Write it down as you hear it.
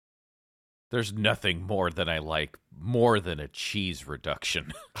There's nothing more than I like more than a cheese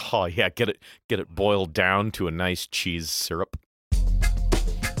reduction. Oh yeah, get it boiled down to a nice cheese syrup.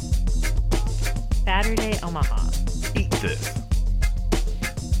 Saturday Omaha. Eat this.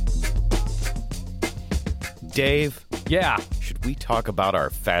 Dave, Yeah. should we talk about our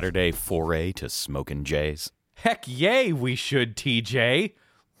Saturday foray to Smokin' Jays? Heck yay, we should, TJ.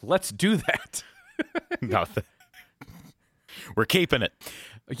 Let's do that. No, we're keeping it.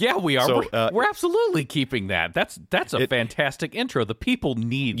 Yeah, we are. So, we're absolutely keeping that. That's a fantastic intro. The people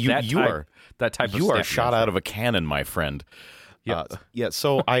need that type of You are snap shot intro. out of a cannon, my friend. Yeah.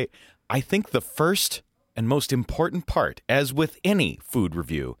 So I think the first and most important part, as with any food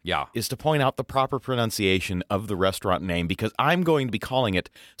review, Yeah. is to point out the proper pronunciation of the restaurant name, because I'm going to be calling it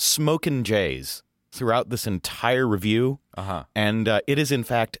Smokin' Jays throughout this entire review. Uh-huh. And it is, in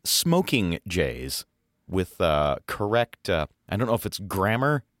fact, Smoking Jays with correct, I don't know if it's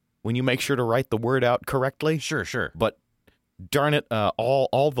grammar when you make sure to write the word out correctly. Sure. But darn it,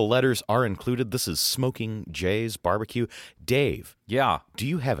 all the letters are included. This is Smoking Jays Barbecue. Dave, Yeah. do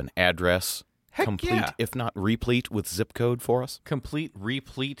you have an address Heck complete, yeah. if not replete, with zip code for us? Complete,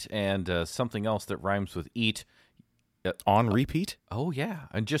 replete, and something else that rhymes with eat. On repeat? Oh, yeah.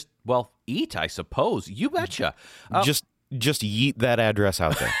 And just, well, eat, I suppose. You betcha. Just yeet that address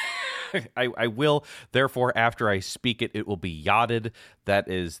out there. I will. Therefore, after I speak it, it will be yachted. That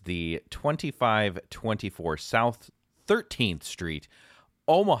is the 2524 South 13th Street,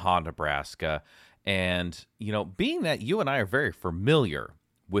 Omaha, Nebraska. And, being that you and I are very familiar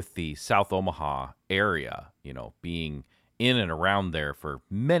with the South Omaha area, being in and around there for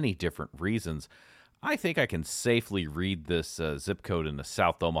many different reasons, I think I can safely read this zip code in a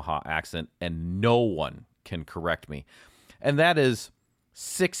South Omaha accent and no one can correct me. And that is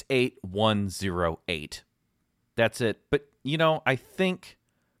 68108. That's it. But, I think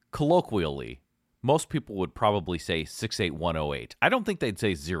colloquially, most people would probably say 68108. I don't think they'd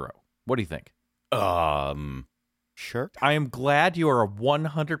say 0. What do you think? Sure. I am glad you are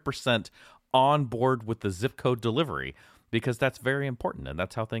 100% on board with the zip code delivery, because that's very important, and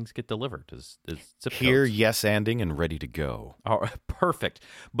that's how things get delivered, is zip Here, codes. yes-anding and ready to go. All right, perfect.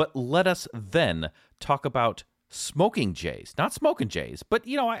 But let us then talk about Smoking Jays. Not Smoking Jays, but,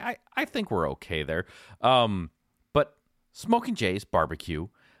 I think we're okay there. But Smoking Jays Barbecue,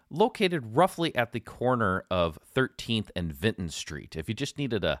 located roughly at the corner of 13th and Vinton Street. If you just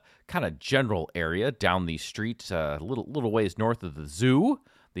needed a kind of general area down the street, a little ways north of the zoo,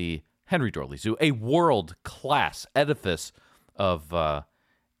 the Henry Dorley Zoo, a world-class edifice of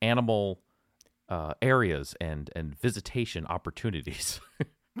animal areas and visitation opportunities.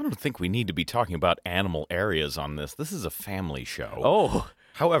 I don't think we need to be talking about animal areas on this. This is a family show. Oh,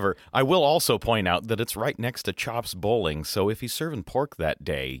 However, I will also point out that it's right next to Chops Bowling, so if he's serving pork that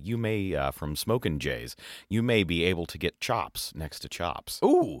day, you may, from Smokin' Jays, you may be able to get chops next to Chops.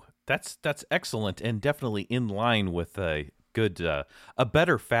 ooh, that's excellent, and definitely in line with a good, a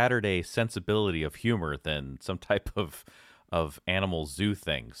better Saturday sensibility of humor than some type of animal zoo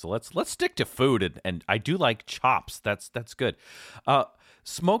thing. So let's stick to food, and I do like chops. That's good.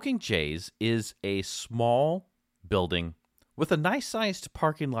 Smoking Jays is a small building with a nice-sized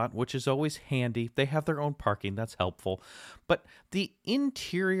parking lot, which is always handy. They have their own parking. That's helpful. But the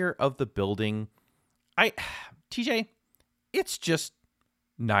interior of the building, TJ, it's just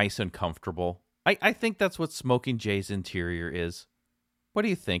nice and comfortable. I think that's what Smoking Jay's interior is. What do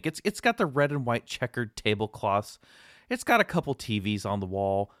you think? It's got the red and white checkered tablecloths. It's got a couple TVs on the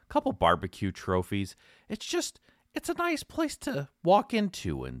wall, a couple barbecue trophies. It's a nice place to walk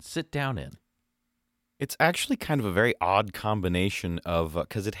into and sit down in. It's actually kind of a very odd combination of,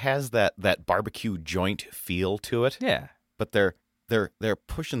 because it has that barbecue joint feel to it. Yeah. But they're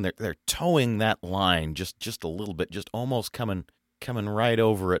pushing, they're towing that line just a little bit, just almost coming right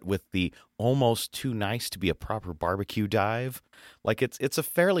over it with the almost too nice to be a proper barbecue dive. Like it's a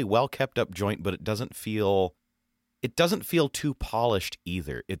fairly well kept up joint, but it doesn't feel too polished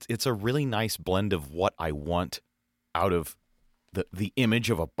either. It's a really nice blend of what I want out of the image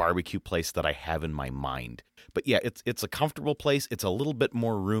of a barbecue place that I have in my mind. But yeah, it's a comfortable place. It's a little bit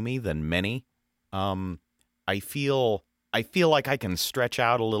more roomy than many. I feel like I can stretch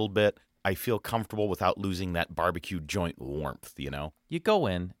out a little bit. I feel comfortable without losing that barbecue joint warmth, You go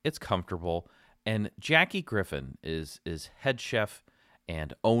in, it's comfortable, and Jackie Griffin is head chef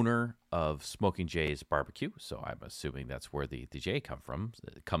and owner of Smoking Jay's Barbecue. So I'm assuming that's where the J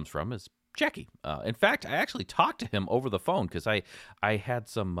comes from is Jackie. In fact, I actually talked to him over the phone because I had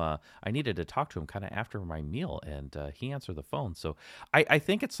some I needed to talk to him kind of after my meal, and he answered the phone. So I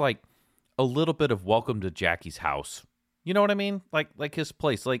think it's like a little bit of welcome to Jackie's house You know what I mean? Like his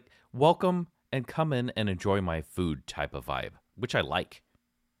place, like welcome and come in and enjoy my food type of vibe, which I like.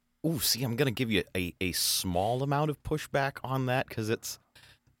 Ooh, see, I'm going to give you a small amount of pushback on that because it's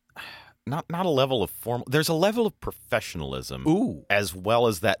not a level of formal. There's a level of professionalism Ooh. as well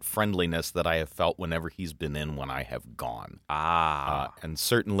as that friendliness that I have felt whenever he's been in when I have gone. And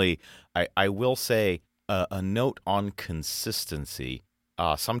certainly, I will say a note on consistency.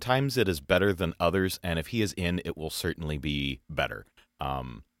 Sometimes it is better than others, and if he is in, it will certainly be better.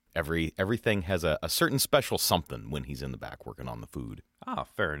 Everything has a certain special something when he's in the back working on the food.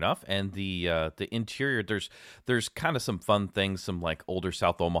 Fair enough. And the interior, there's kind of some fun things, some like older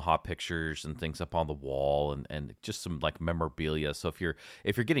South Omaha pictures and things up on the wall, and just some like memorabilia. So if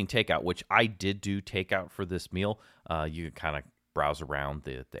you're getting takeout, which I did do takeout for this meal, you can kind of browse around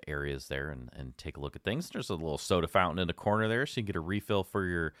the areas there and take a look at things. There's a little soda fountain in the corner there, so you get a refill for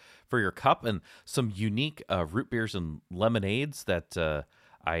your cup, and some unique root beers and lemonades that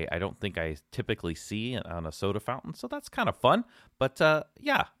I don't think I typically see on a soda fountain, so that's kind of fun. But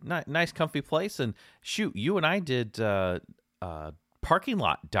yeah, nice comfy place. And shoot, you and I did parking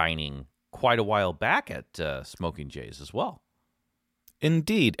lot dining quite a while back at Smoking Jay's as well.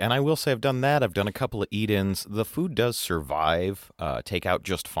 Indeed, and I will say I've done that. I've done a couple of eat-ins. The food does survive takeout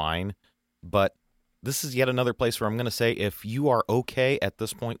just fine, but this is yet another place where I'm going to say if you are okay at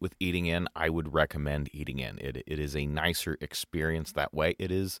this point with eating in, I would recommend eating in. It is a nicer experience that way.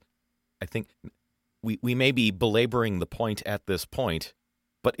 It is, I think, we may be belaboring the point at this point,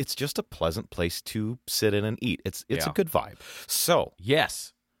 but it's just a pleasant place to sit in and eat. It's a good vibe. So,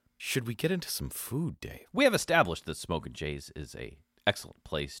 yes. Should we get into some food, Dave? We have established that Smokin' Jay's is a excellent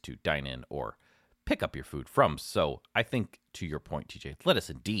place to dine in or pick up your food from. So I think, to your point, TJ, let us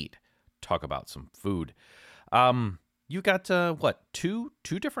indeed talk about some food. You got two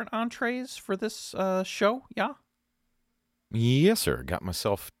different entrees for this show? Yeah. Yes, sir. Got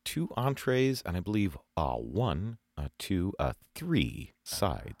myself 2 entrees and I believe 3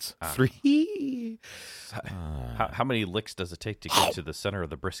 sides. 3. How many licks does it take to get to the center of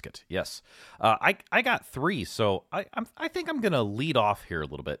the brisket? Yes, I got 3, so I think I'm gonna lead off here a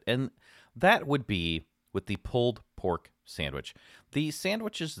little bit, and that would be with the pulled pork sandwich. The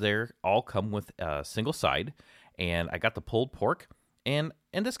sandwiches there all come with a single side, and I got the pulled pork. And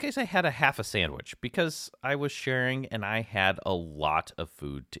in this case, I had a half a sandwich because I was sharing and I had a lot of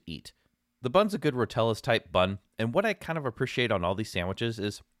food to eat. The bun's a good Rotella's type bun, and what I kind of appreciate on all these sandwiches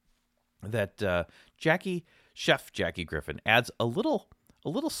is that Chef Jackie Griffin adds a little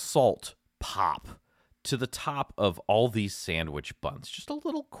salt pop to the top of all these sandwich buns. Just a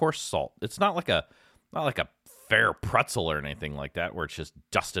little coarse salt. It's not like a fair pretzel or anything like that where it's just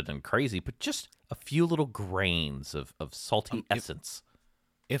dusted and crazy, but just a few little grains of salty essence.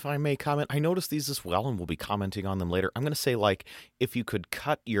 If I may comment, I noticed these as well, and we'll be commenting on them later. I'm going to say, like, if you could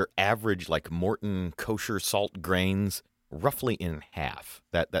cut your average, like, Morton kosher salt grains roughly in half.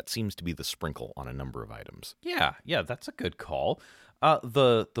 That seems to be the sprinkle on a number of items. Yeah, that's a good call.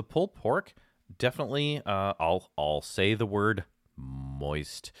 The pulled pork, definitely, I'll say the word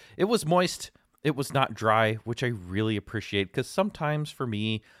moist. It was moist. It was not dry, which I really appreciate, because sometimes for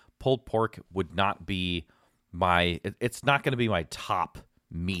me, pulled pork would not be it's not going to be my top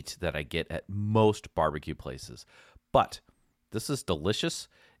meat that I get at most barbecue places. But this is delicious.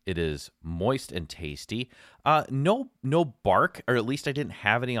 It is moist and tasty. No bark, or at least I didn't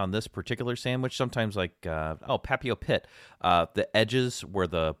have any on this particular sandwich. Sometimes like, Papio Pit, the edges where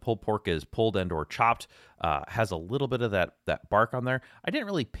the pulled pork is pulled and or chopped has a little bit of that bark on there. I didn't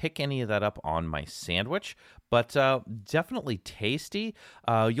really pick any of that up on my sandwich, but definitely tasty.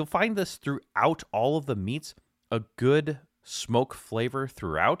 You'll find this throughout all of the meats, a good smoke flavor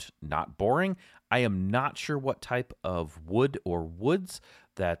throughout, not boring. I am not sure what type of wood or woods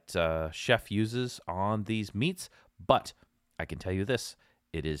that chef uses on these meats, but I can tell you this,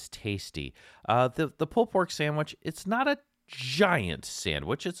 it is tasty. The pulled pork sandwich, it's not a giant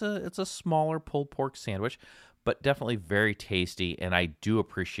sandwich. It's a smaller pulled pork sandwich, but definitely very tasty, and I do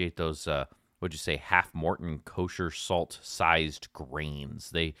appreciate those what'd you say, half Morton kosher salt sized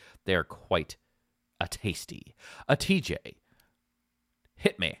grains. They are quite a tasty. A TJ,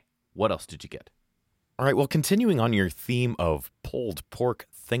 hit me. What else did you get? All right, well, continuing on your theme of pulled pork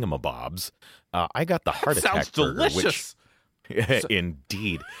thingamabobs, I got the heart attack sounds delicious. Burger,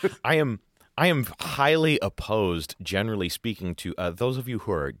 indeed. I am highly opposed, generally speaking, to those of you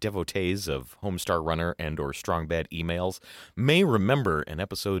who are devotees of Homestar Runner and or Strong Bad emails may remember an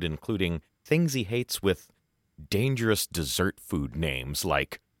episode including things he hates with dangerous dessert food names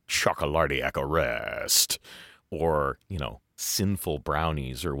like Chocolatiac Arrest or, sinful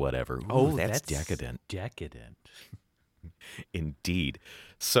brownies or whatever. Ooh, that's decadent. Decadent. Indeed.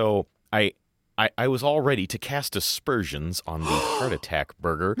 So I was all ready to cast aspersions on the heart attack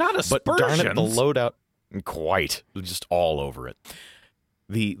burger. Not but darn it, the aspersions. loadout, quite, just all over it.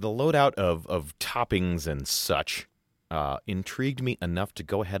 The loadout of toppings and such intrigued me enough to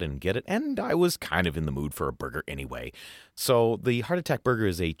go ahead and get it, and I was kind of in the mood for a burger anyway. So the heart attack burger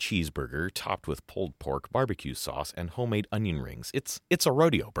is a cheeseburger topped with pulled pork, barbecue sauce, and homemade onion rings. It's a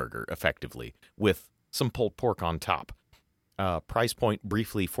rodeo burger, effectively, with some pulled pork on top. Price point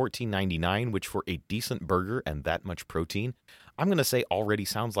briefly $14.99, which for a decent burger and that much protein, I'm going to say already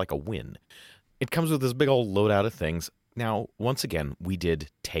sounds like a win. It comes with this big old loadout of things. Now, once again, we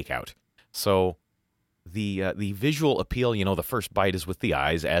did takeout. So the visual appeal, the first bite is with the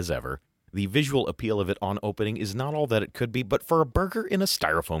eyes, as ever. The visual appeal of it on opening is not all that it could be, but for a burger in a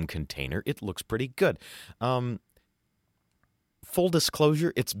styrofoam container, it looks pretty good. Full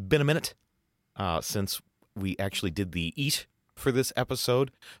disclosure, it's been a minute since we actually did the eat for this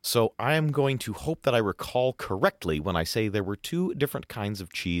episode, so I am going to hope that I recall correctly when I say there were two different kinds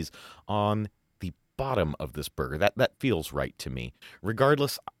of cheese on the bottom of this burger. That feels right to me.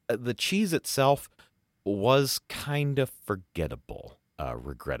 Regardless, the cheese itself was kind of forgettable,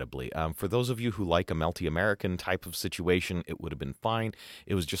 regrettably. For those of you who like a melty American type of situation, it would have been fine.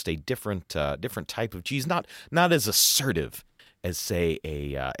 It was just a different type of cheese, not as assertive as, say,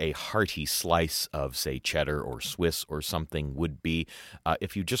 a hearty slice of, say, cheddar or Swiss or something would be.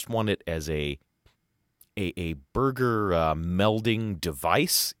 If you just want it as a burger melding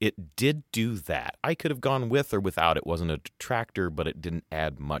device, it did do that. I could have gone with or without. It wasn't a detractor, but it didn't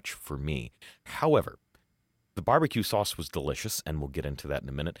add much for me. However, the barbecue sauce was delicious, and we'll get into that in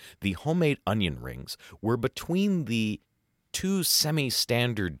a minute. The homemade onion rings were between the two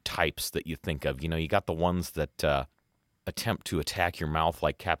semi-standard types that you think of. You got the ones that attempt to attack your mouth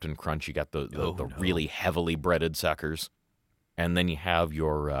like Captain Crunch. You got the really heavily breaded suckers. And then you have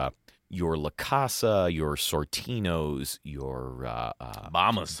your La Casa, your Sortinos, your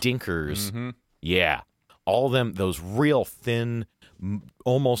Mamas. Dinkers. Mm-hmm. Yeah. All of them, those real thin,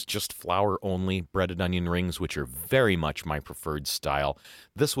 almost just flour-only breaded onion rings, which are very much my preferred style.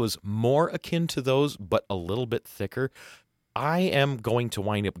 This was more akin to those, but a little bit thicker. I am going to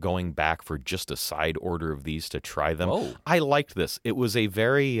wind up going back for just a side order of these to try them. Oh. I liked this. It was a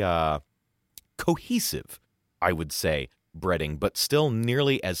very cohesive, I would say, breading, but still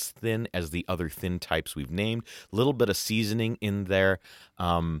nearly as thin as the other thin types we've named. A little bit of seasoning in there.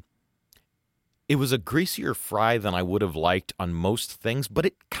 It was a greasier fry than I would have liked on most things, but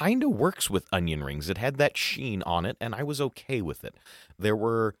it kind of works with onion rings. It had that sheen on it, and I was okay with it. There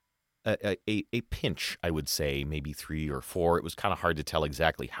were a pinch, I would say, maybe 3 or 4. It was kind of hard to tell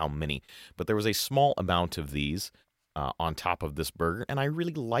exactly how many, but there was a small amount of these on top of this burger, and I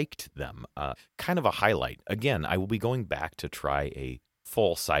really liked them. Kind of a highlight. Again, I will be going back to try a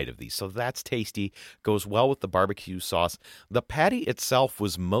full side of these, so that's tasty. Goes well with the barbecue sauce. The patty itself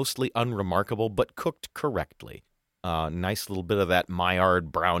was mostly unremarkable, but cooked correctly. Nice little bit of that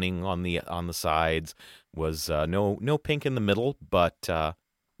Maillard browning on the sides. Was no pink in the middle, but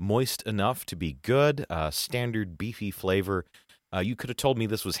moist enough to be good. Standard beefy flavor. You could have told me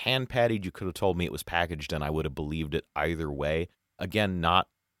this was hand patted. You could have told me it was packaged, and I would have believed it either way. Again,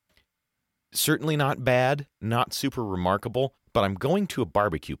 certainly not bad, not super remarkable, but I'm going to a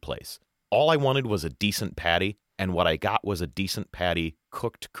barbecue place. All I wanted was a decent patty, and what I got was a decent patty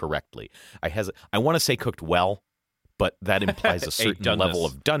cooked correctly. I want to say cooked well, but that implies a certain level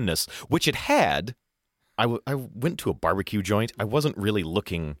of doneness, which it had. I went to a barbecue joint. I wasn't really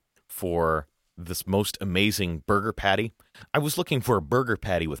looking for this most amazing burger patty. I was looking for a burger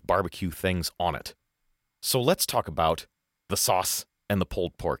patty with barbecue things on it. So let's talk about the sauce and the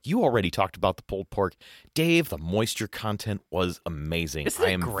pulled pork. You already talked about the pulled pork. Dave, the moisture content was amazing. Isn't that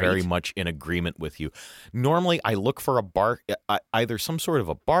I am great? very much in agreement with you. Normally, I look for a bark, either some sort of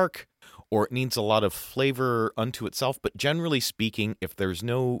a bark, or it needs a lot of flavor unto itself. But generally speaking, if there's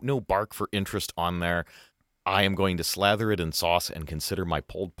no bark for interest on there, I am going to slather it in sauce and consider my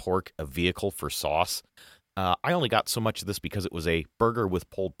pulled pork a vehicle for sauce. I only got so much of this because it was a burger with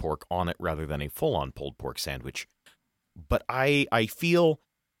pulled pork on it rather than a full-on pulled pork sandwich. But I feel,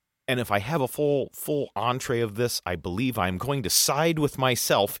 and if I have a full entree of this, I believe I'm going to side with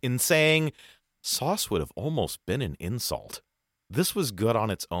myself in saying sauce would have almost been an insult. This was good on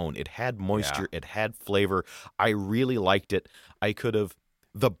its own. It had moisture. Yeah. It had flavor. I really liked it.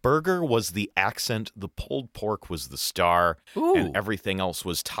 The burger was the accent, the pulled pork was the star, Ooh. and everything else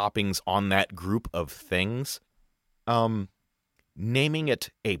was toppings on that group of things. Naming it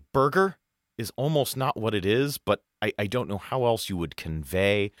a burger is almost not what it is, but I don't know how else you would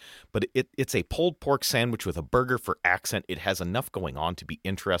convey, but it's a pulled pork sandwich with a burger for accent. It has enough going on to be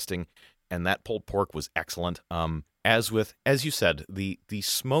interesting, and that pulled pork was excellent. As you said, the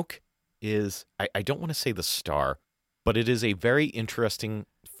smoke is, I don't want to say the star, but it is a very interesting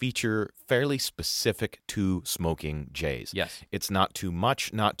feature, fairly specific to Smoking Jays. Yes. It's not too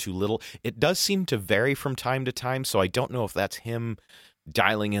much, not too little. It does seem to vary from time to time, so I don't know if that's him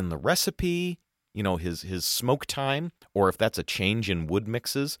dialing in the recipe, his smoke time, or if that's a change in wood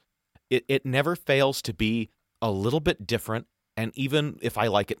mixes. It never fails to be a little bit different, and even if I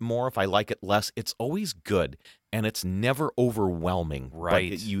like it more, if I like it less, it's always good, and it's never overwhelming.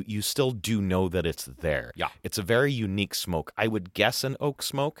 Right. But you still do know that it's there. Yeah. It's a very unique smoke. I would guess an oak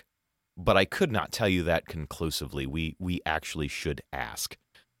smoke, but I could not tell you that conclusively. We actually should ask.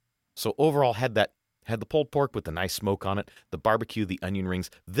 So overall, had the pulled pork with the nice smoke on it, the barbecue, the onion rings.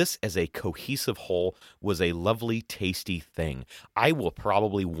 This as a cohesive whole was a lovely, tasty thing. I will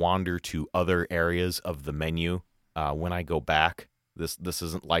probably wander to other areas of the menu when I go back. This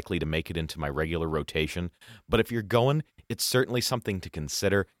isn't likely to make it into my regular rotation, but if you're going, it's certainly something to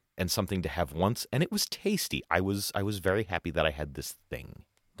consider and something to have once, and it was tasty. I was very happy that I had this thing.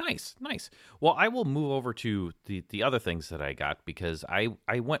 Nice. Well, I will move over to the other things that I got because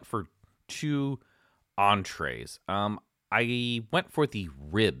I went for 2 entrees. I went for the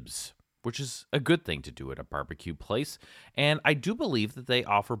ribs, which is a good thing to do at a barbecue place, and I do believe that they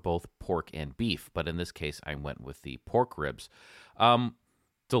offer both pork and beef, but in this case, I went with the pork ribs.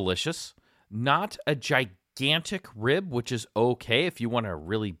 Delicious. Not a gigantic rib, which is okay. If you want a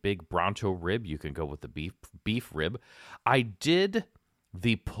really big Bronto rib, you can go with the beef rib. I did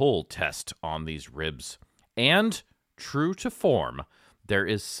the pull test on these ribs, and true to form, there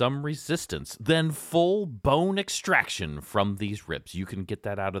is some resistance, then full bone extraction from these ribs. You can get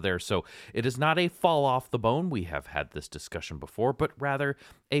that out of there. So it is not a fall off the bone. We have had this discussion before, but rather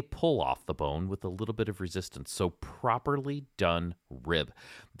a pull off the bone with a little bit of resistance. So properly done rib.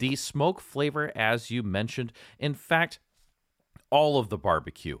 The smoke flavor, as you mentioned, in fact, all of the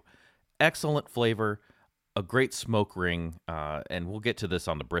barbecue, excellent flavor. A great smoke ring, and we'll get to this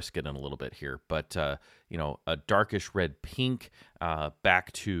on the brisket in a little bit here, but, a darkish red pink,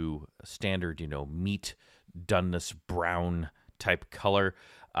 back to standard, meat doneness brown type color.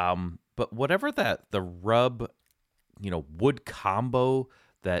 But whatever the rub, wood combo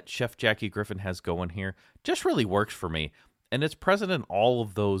that Chef Jackie Griffin has going here just really works for me. And it's present in all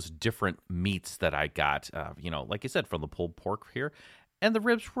of those different meats that I got, like I said, from the pulled pork here. And the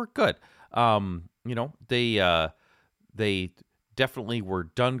ribs were good. They definitely were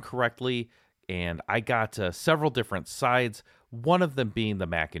done correctly, and I got several different sides, one of them being the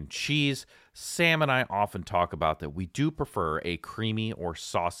mac and cheese. Sam and I often talk about that we do prefer a creamy or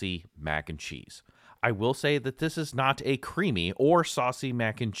saucy mac and cheese. I will say that this is not a creamy or saucy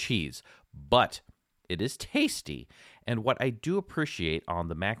mac and cheese, but it is tasty. And what I do appreciate on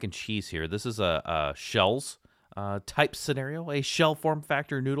the mac and cheese here, this is a shells type scenario, a shell form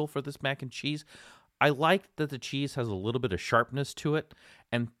factor noodle for this mac and cheese. I like that the cheese has a little bit of sharpness to it,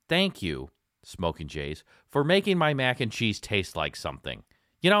 and thank you, Smoking Jays, for making my mac and cheese taste like something.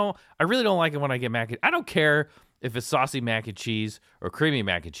 I really don't like it when I get I don't care if it's saucy mac and cheese or creamy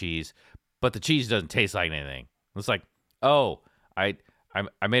mac and cheese, but the cheese doesn't taste like anything. It's like, oh, I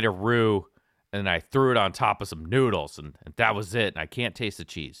made a roux and I threw it on top of some noodles and that was it, and I can't taste the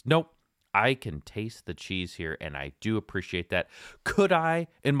cheese. Nope. I can taste the cheese here, and I do appreciate that. Could I,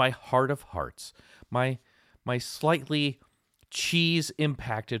 in my heart of hearts, my slightly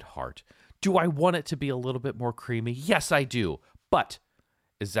cheese-impacted heart, do I want it to be a little bit more creamy? Yes, I do. But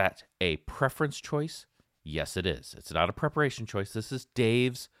is that a preference choice? Yes, it is. It's not a preparation choice. This is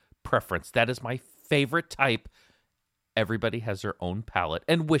Dave's preference. That is my favorite type. Everybody has their own palate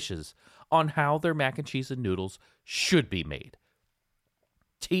and wishes on how their mac and cheese and noodles should be made.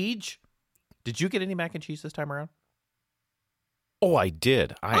 Tej, did you get any mac and cheese this time around? Oh, I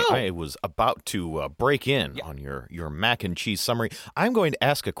did. I was about to break in on your mac and cheese summary. I'm going to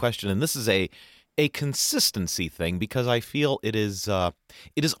ask a question, and this is a consistency thing because I feel it is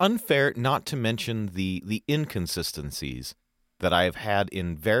unfair not to mention the inconsistencies that I've had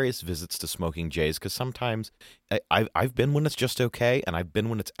in various visits to Smoking Jays, because sometimes I've been when it's just okay, and I've been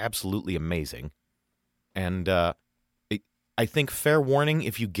when it's absolutely amazing. And I think fair warning,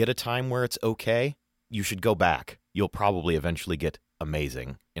 if you get a time where it's okay, you should go back. You'll probably eventually get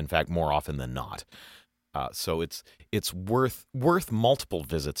amazing. In fact, more often than not. So it's worth multiple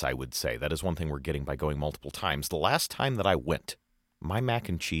visits, I would say. That is one thing we're getting by going multiple times. The last time that I went, my mac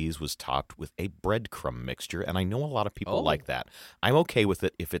and cheese was topped with a breadcrumb mixture, and I know a lot of people like that. I'm okay with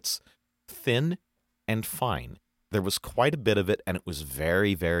it if it's thin and fine. There was quite a bit of it, and it was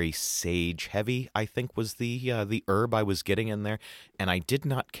very, very sage heavy, I think was the herb I was getting in there, and I did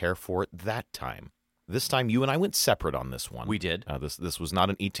not care for it that time. This time, you and I went separate on this one. We did. This was not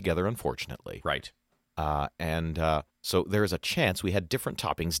an eat together, unfortunately. Right. So there's a chance we had different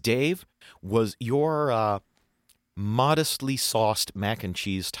toppings. Dave, was your modestly sauced mac and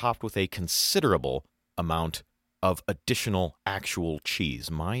cheese topped with a considerable amount of additional actual cheese?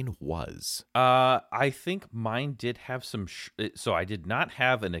 Mine was. I think mine did have some. So I did not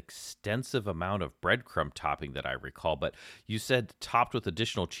have an extensive amount of breadcrumb topping that I recall. But you said topped with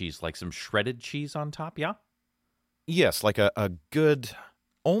additional cheese, like some shredded cheese on top. Yeah. Yes, like a good,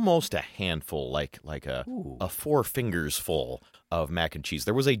 almost a handful, like Ooh. a 4 fingers full of mac and cheese.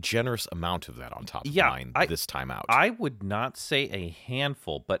 There was a generous amount of that on top of mine this time out. I would not say a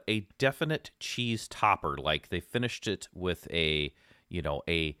handful, but a definite cheese topper. Like they finished it with a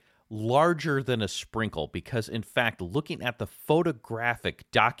larger than a sprinkle, because in fact, looking at the photographic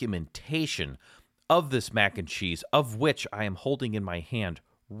documentation of this mac and cheese, of which I am holding in my hand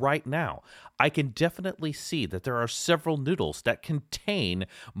right now, I can definitely see that there are several noodles that contain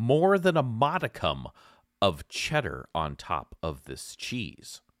more than a modicum of cheddar on top of this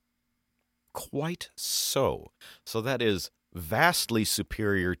cheese. Quite so. So that is vastly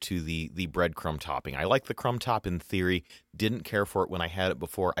superior to the breadcrumb topping. I like the crumb top in theory. Didn't care for it when I had it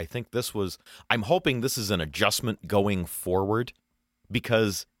before. I think I'm hoping this is an adjustment going forward,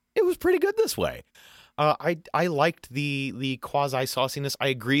 because it was pretty good this way. I liked the quasi sauciness. I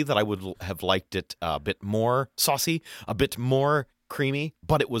agree that I would have liked it a bit more saucy, a bit more creamy,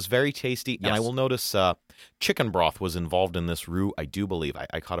 but it was very tasty. Yes. And I will notice chicken broth was involved in this roux, I do believe.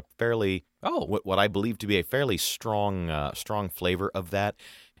 I caught a fairly, what I believe to be a fairly strong flavor of that.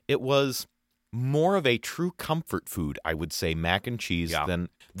 It was more of a true comfort food, I would say, mac and cheese,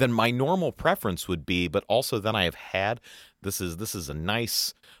 than my normal preference would be, but also than I have had. This is a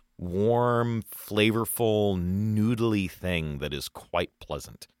nice, warm, flavorful, noodly thing that is quite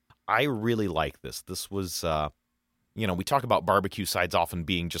pleasant. I really like this. This was... we talk about barbecue sides often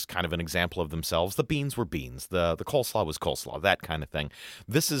being just kind of an example of themselves. The beans were beans. The coleslaw was coleslaw, that kind of thing.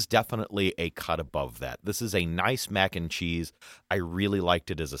 This is definitely a cut above that. This is a nice mac and cheese. I really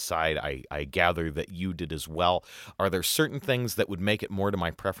liked it as a side. I gather that you did as well. Are there certain things that would make it more to my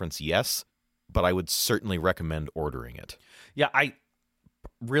preference? Yes, but I would certainly recommend ordering it. Yeah, I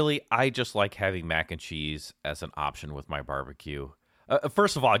just like having mac and cheese as an option with my barbecue.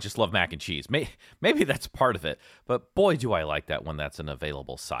 First of all, I just love mac and cheese. Maybe that's part of it, but boy, do I like that when that's an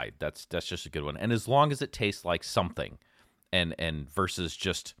available side. That's just a good one. And as long as it tastes like something, and versus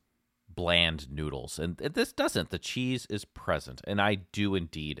just bland noodles, and this doesn't. The cheese is present, and I do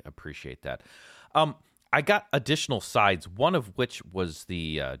indeed appreciate that. I got additional sides, one of which was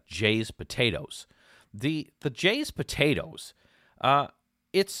the Jay's potatoes. The Jay's potatoes,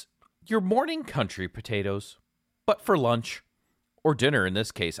 it's your morning country potatoes, but for lunch. Or dinner in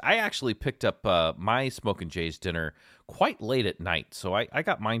this case. I actually picked up my Smokin' Jay's dinner quite late at night, so I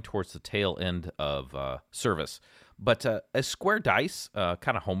got mine towards the tail end of service. But a square dice,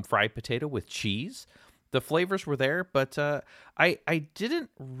 kind of home fried potato with cheese. The flavors were there, but I didn't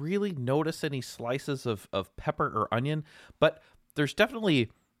really notice any slices of pepper or onion, but there's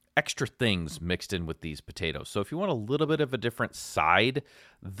definitely extra things mixed in with these potatoes. So if you want a little bit of a different side,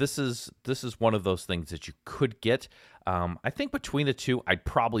 this is one of those things that you could get. I think between the two, I'd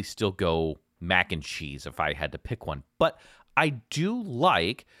probably still go mac and cheese if I had to pick one. But I do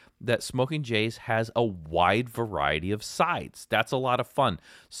like that Smokin' Jay's has a wide variety of sides. That's a lot of fun.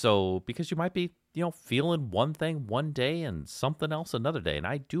 So because you might be, feeling one thing one day and something else another day, and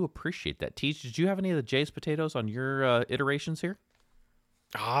I do appreciate that. Teach, did you have any of the Jay's potatoes on your iterations here?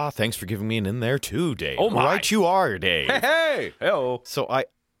 Thanks for giving me an in there too, Dave. Oh my. Right you are, Dave. Hey! Hey-oh. So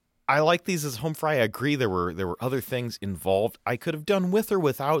I like these as home fry. I agree there were other things involved. I could have done with or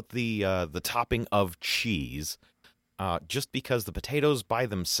without the topping of cheese, just because the potatoes by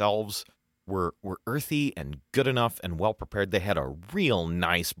themselves were earthy and good enough and well prepared. They had a real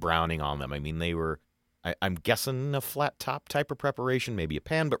nice browning on them. I mean, they were, I'm guessing, a flat top type of preparation, maybe a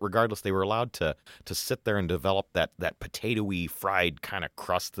pan, but regardless, they were allowed to sit there and develop that potatoey fried kind of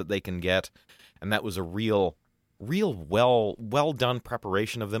crust that they can get, and that was a real well done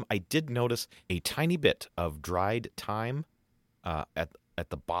preparation of them. I did notice a tiny bit of dried thyme at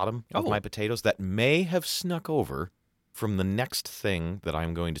the bottom of my potatoes that may have snuck over from the next thing that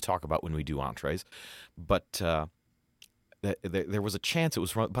I'm going to talk about when we do entrees, but there was a chance it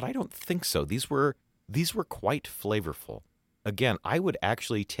was wrong, but I don't think so. These were quite flavorful. Again, I would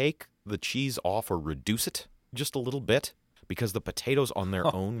actually take the cheese off or reduce it just a little bit, because the potatoes on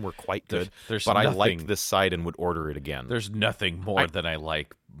their own were quite good. There's but I nothing- liked this side and would order it again. There's nothing more than I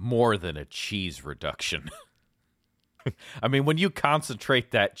like more than a cheese reduction. I mean, when you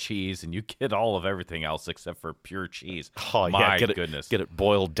concentrate that cheese and you get all of everything else except for pure cheese, my goodness. Get it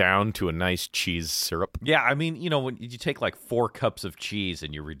boiled down to a nice cheese syrup. Yeah, I mean, when you take like 4 cups of cheese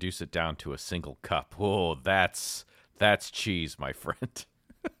and you reduce it down to a single cup, oh, that's cheese, my friend.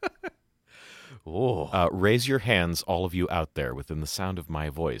 Oh, Raise your hands, all of you out there within the sound of my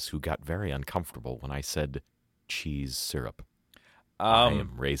voice who got very uncomfortable when I said cheese syrup. I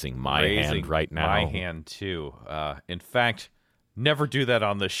am raising my hand right now. My hand, too. In fact, never do that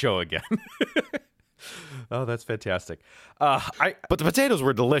on this show again. Oh, that's fantastic. But the potatoes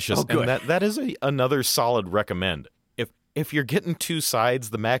were delicious, Oh, good. and that is another solid recommend. If you're getting 2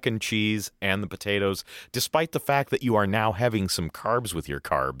 sides, the mac and cheese and the potatoes, despite the fact that you are now having some carbs with your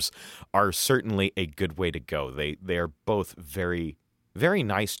carbs, are certainly a good way to go. They are both very, very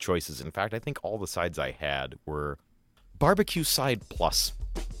nice choices. In fact, I think all the sides I had were barbecue side plus.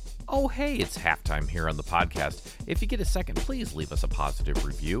 Oh, hey, it's halftime here on the podcast. If you get a second, please leave us a positive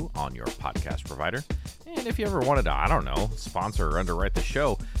review on your podcast provider. And if you ever wanted to, I don't know, sponsor or underwrite the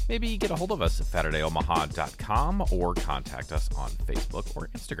show, maybe get a hold of us at SaturdayOmaha.com or contact us on Facebook or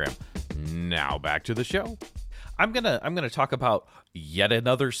Instagram. Now back to the show. I'm gonna talk about yet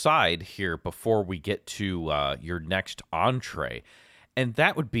another side here before we get to your next entree. And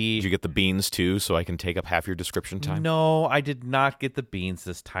that would be... Did you get the beans too, so I can take up half your description time? No, I did not get the beans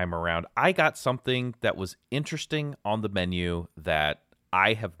this time around. I got something that was interesting on the menu that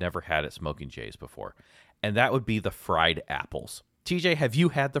I have never had at Smoking Jay's before, and that would be the fried apples. TJ, have you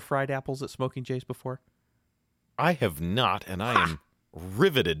had the fried apples at Smoking Jay's before? I have not, and I am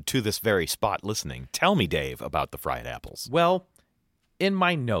riveted to this very spot listening. Tell me, Dave, about the fried apples. Well, in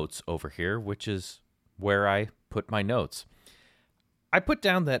my notes over here, which is where I put my notes, I put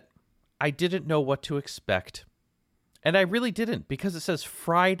down that I didn't know what to expect. And I really didn't, because it says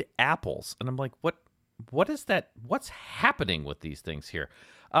fried apples. And I'm like, what is that? What's happening with these things here?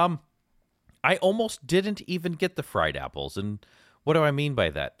 I almost didn't even get the fried apples. And what do I mean by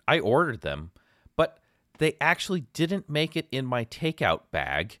that? I ordered them, but they actually didn't make it in my takeout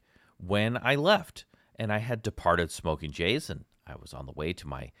bag when I left. And I had departed Smoking Jay's, and I was on the way to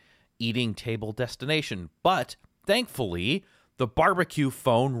my eating table destination. But thankfully, the barbecue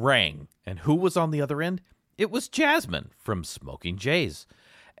phone rang, and who was on the other end? It was Jasmine from Smoking Jay's.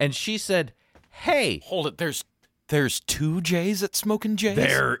 And she said, hey, Hold it, there's 2 Jays at Smoking Jay's?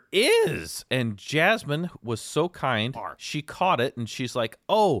 there is. And Jasmine was so kind, she caught it, and she's like,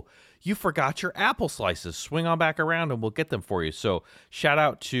 oh, you forgot your apple slices. Swing on back around, and we'll get them for you. So shout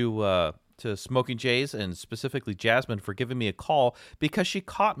out to Smoking Jay's, and specifically Jasmine, for giving me a call, because she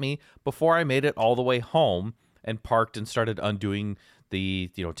caught me before I made it all the way home and parked and started undoing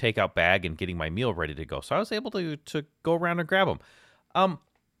the takeout bag and getting my meal ready to go. So I was able to go around and grab them.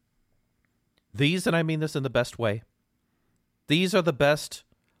 These, and I mean this in the best way, these are the best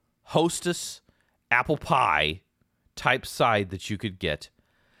Hostess apple pie type side that you could get.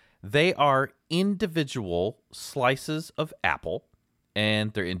 They are individual slices of apple,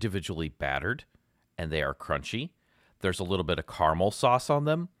 and they're individually battered, and they are crunchy. There's a little bit of caramel sauce on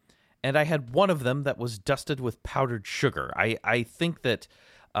them. And I had one of them that was dusted with powdered sugar. I think that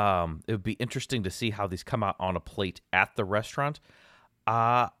it would be interesting to see how these come out on a plate at the restaurant.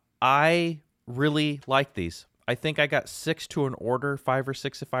 I really like these. I think I got 6 to an order, 5 or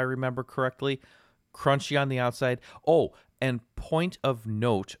 6 if I remember correctly. Crunchy on the outside. Oh, and point of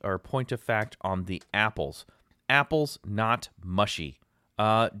note or point of fact on the apples. Apples not mushy.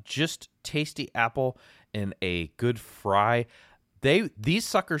 Just tasty apple in a good fry. These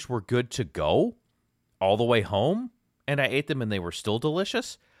suckers were good to go all the way home, and I ate them and they were still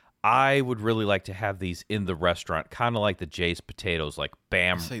delicious. I would really like to have these in the restaurant, kind of like the Jay's potatoes, like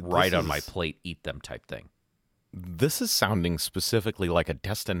bam, right on my plate, eat them type thing. This is sounding specifically like a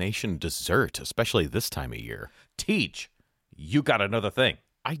destination dessert, especially this time of year. Teach, you got another thing.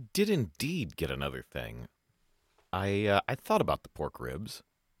 I did indeed get another thing. I thought about the pork ribs,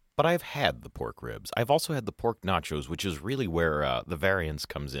 but I've had the pork ribs. I've also had the pork nachos, which is really where the variance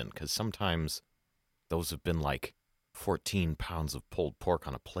comes in, because sometimes those have been like 14 pounds of pulled pork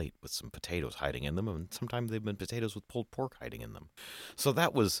on a plate with some potatoes hiding in them, and sometimes they've been potatoes with pulled pork hiding in them. So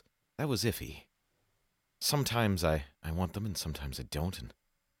that was iffy. Sometimes I want them, and sometimes I don't, and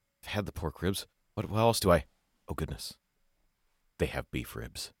I've had the pork ribs. What else do I... Oh, goodness. They have beef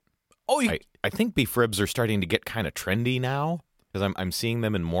ribs. Oh, I think beef ribs are starting to get kind of trendy now, because I'm seeing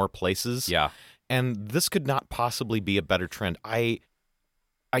them in more places. Yeah. And this could not possibly be a better trend.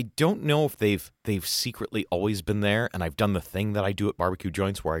 I don't know if they've secretly always been there, and I've done the thing that I do at barbecue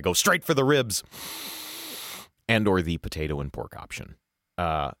joints where I go straight for the ribs and or the potato and pork option.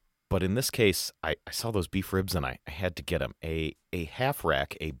 But in this case, I saw those beef ribs and I had to get them. A half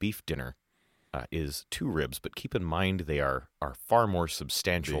rack, a beef dinner, is 2 ribs, but keep in mind they are far more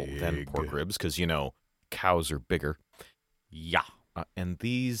substantial than pork ribs because, cows are bigger. Yeah. And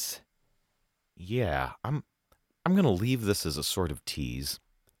these, I'm going to leave this as a sort of tease,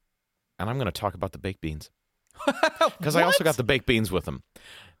 and I'm going to talk about the baked beans because I also got the baked beans with them.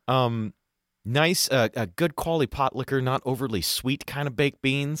 Nice, a good quality pot liquor, not overly sweet kind of baked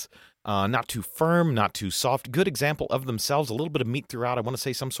beans. Not too firm, not too soft. Good example of themselves. A little bit of meat throughout. I want to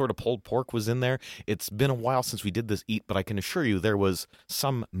say some sort of pulled pork was in there. It's been a while since we did this eat, but I can assure you there was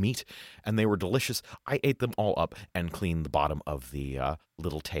some meat, and they were delicious. I ate them all up and cleaned the bottom of the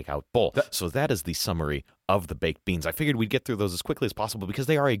little takeout bowl. So that is the summary of the baked beans. I figured we'd get through those as quickly as possible because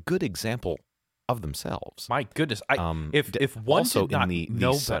they are a good example of themselves. My goodness, if one did not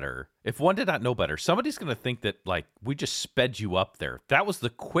know better, if one did not know better, somebody's going to think that like we just sped you up there. That was the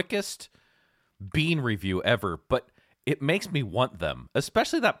quickest bean review ever, but it makes me want them,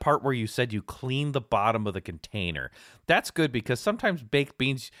 especially that part where you said you clean the bottom of the container. That's good because sometimes baked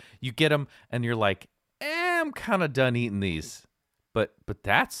beans, you get them and you're like, I'm kind of done eating these, but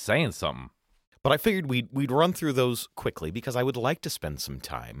that's saying something. But I figured we'd run through those quickly because I would like to spend some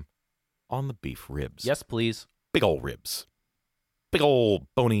time on the beef ribs. Yes, please. Big old ribs. Big old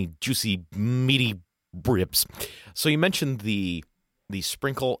bony, juicy, meaty ribs. So you mentioned the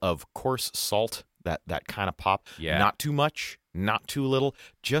sprinkle of coarse salt, that kind of pop. Yeah. Not too much, not too little,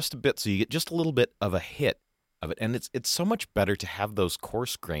 just a bit. So you get just a little bit of a hit of it. And it's so much better to have those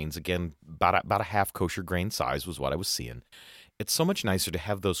coarse grains. Again, about a half kosher grain size was what I was seeing. It's so much nicer to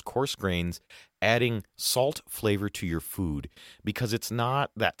have those coarse grains adding salt flavor to your food because it's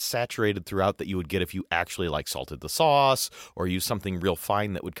not that saturated throughout that you would get if you actually like salted the sauce or use something real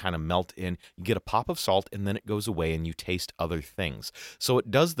fine that would kind of melt in. You get a pop of salt and then it goes away and you taste other things. So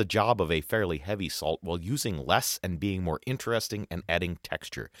it does the job of a fairly heavy salt while using less and being more interesting and adding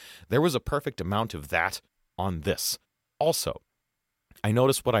texture. There was a perfect amount of that on this. Also, I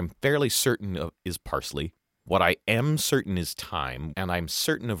noticed what I'm fairly certain of is parsley. What I am certain is thyme, and I'm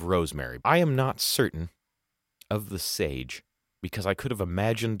certain of rosemary. I am not certain of the sage, because I could have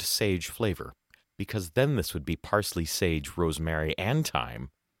imagined sage flavor, because then this would be parsley, sage, rosemary, and thyme,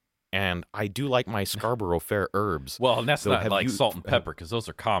 and I do like my Scarborough Fair herbs. Well, and that's not like salt and pepper, because those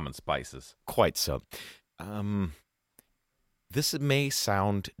are common spices. Quite so. This may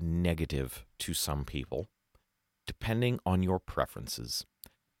sound negative to some people, depending on your preferences.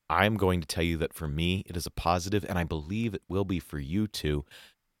 I'm going to tell you that for me, it is a positive, and I believe it will be for you too.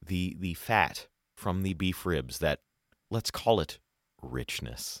 The fat from the beef ribs, that, let's call it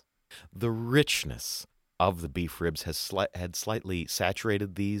richness. The richness of the beef ribs had slightly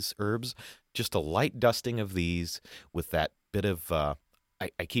saturated these herbs. Just a light dusting of these with that bit of,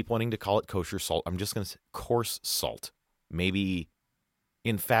 I keep wanting to call it kosher salt. I'm just going to say coarse salt. Maybe,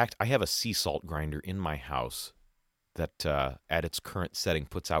 in fact, I have a sea salt grinder in my house that at its current setting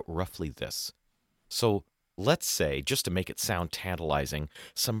puts out roughly this. So let's say, just to make it sound tantalizing,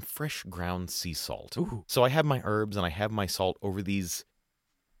 some fresh ground sea salt. Ooh. So I have my herbs and I have my salt over these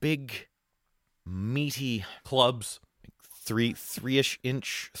big, meaty clubs, 3-ish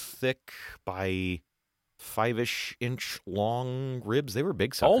inch thick by 5-ish inch long ribs. They were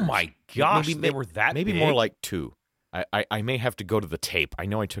big suckers. Oh my gosh, they were that maybe big? More like 2. I may have to go to the tape. I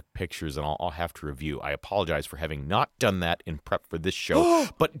know I took pictures and I'll have to review. I apologize for having not done that in prep for this show.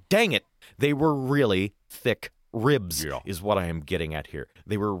 But dang it, they were really thick ribs is what I am getting at here.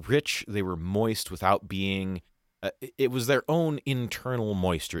 They were rich, they were moist without being... it was their own internal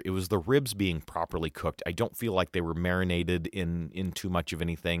moisture. It was the ribs being properly cooked. I don't feel like they were marinated in too much of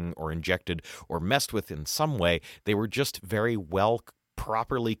anything or injected or messed with in some way. They were just very well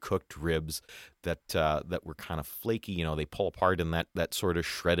properly cooked ribs that were kind of flaky. You know, they pull apart in that sort of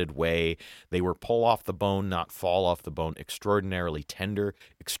shredded way. They were pull off the bone, not fall off the bone. Extraordinarily tender,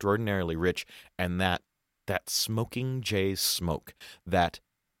 extraordinarily rich, and that smoking Jay's smoke, that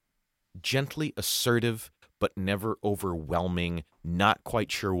gently assertive but never overwhelming, not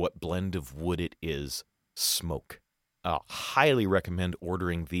quite sure what blend of wood it is, smoke. Highly recommend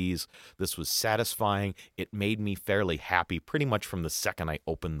ordering these. This was satisfying. It made me fairly happy pretty much from the second I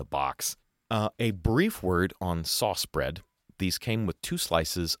opened the box. A brief word on sauce bread. These came with 2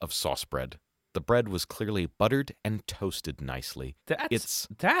 slices of sauce bread. The bread was clearly buttered and toasted nicely. That's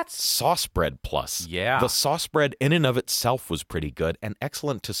sauce bread plus. Yeah. The sauce bread in and of itself was pretty good and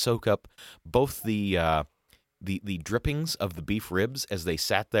excellent to soak up both the the drippings of the beef ribs as they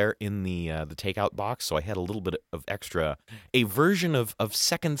sat there in the takeout box. So I had a little bit of extra, a version of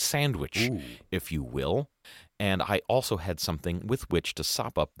second sandwich, Ooh. if you will. And I also had something with which to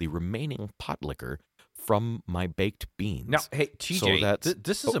sop up the remaining pot liquor from my baked beans. Now, hey, TJ, So that's-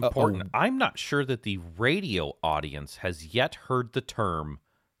 this is important. I'm not sure that the radio audience has yet heard the term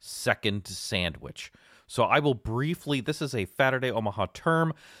second sandwich. So I will briefly, this is a Saturday Omaha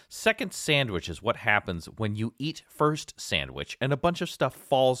term. Second sandwich is what happens when you eat first sandwich and a bunch of stuff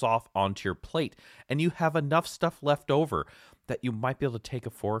falls off onto your plate and you have enough stuff left over that you might be able to take a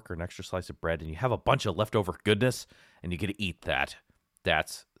fork or an extra slice of bread and you have a bunch of leftover goodness and you get to eat that.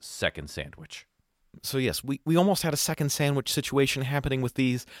 That's second sandwich. So yes, we almost had a second sandwich situation happening with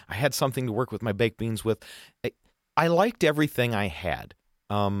these. I had something to work with my baked beans with. I liked everything I had.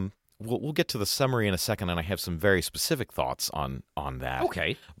 We'll get to the summary in a second, and I have some very specific thoughts on that.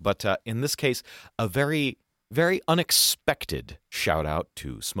 Okay. But in this case, a very, very unexpected shout out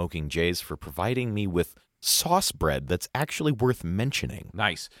to Smoking Jays for providing me with sauce bread that's actually worth mentioning.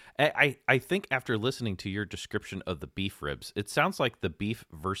 Nice. I think after listening to your description of the beef ribs, it sounds like the beef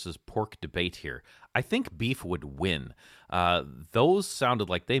versus pork debate here. I think beef would win. Those sounded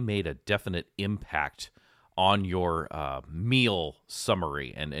like they made a definite impact on your meal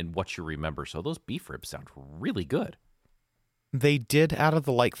summary and what you remember. So those beef ribs sound really good. They did. Out of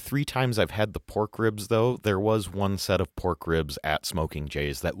the 3 times I've had the pork ribs, though, there was one set of pork ribs at Smoking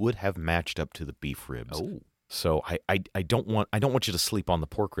Jays that would have matched up to the beef ribs. Oh. So I don't want you to sleep on the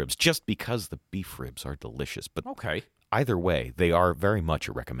pork ribs just because the beef ribs are delicious. But Okay. either way, they are very much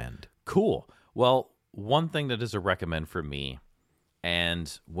a recommend. Cool. Well, one thing that is a recommend for me,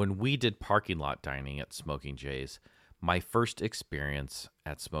 and when we did parking lot dining at Smoking Jays, my first experience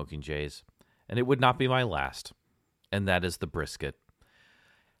at Smoking Jays, and it would not be my last, and that is the brisket.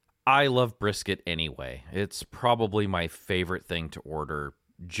 I love brisket anyway. It's probably my favorite thing to order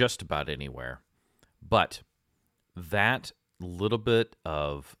just about anywhere. But that little bit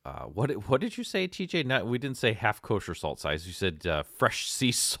of what did you say, TJ? No, we didn't say half kosher salt size. You said fresh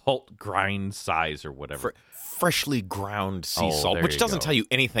sea salt grind size or whatever. Freshly ground sea salt, there which you doesn't go. tell you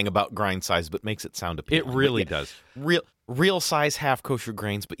anything about grind size, but makes it sound It appealing. really But yeah, does. real size half kosher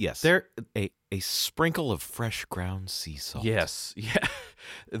grains, but yes, There, a sprinkle of fresh ground sea salt. yes, yeah.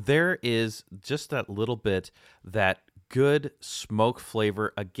 There is just that little bit, that good smoke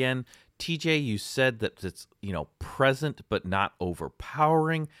flavor. Again, TJ, you said that it's, present but not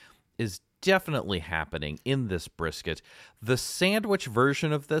overpowering, is definitely happening in this brisket. The sandwich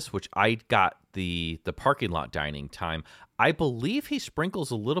version of this, which I got the parking lot dining time, I believe he sprinkles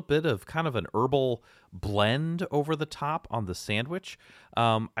a little bit of kind of an herbal blend over the top on the sandwich.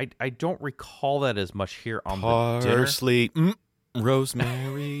 I don't recall that as much here on the dinner. Parsley,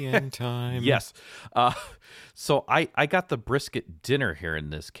 rosemary, and thyme. Yes. So I got the brisket dinner here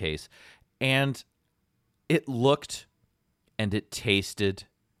in this case, and it looked and it tasted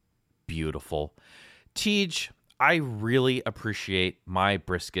beautiful. Tej, I really appreciate my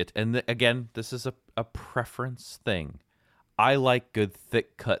brisket. And again, this is a preference thing. I like good,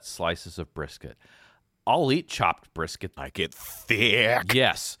 thick cut slices of brisket. I'll eat chopped brisket. Like it thick.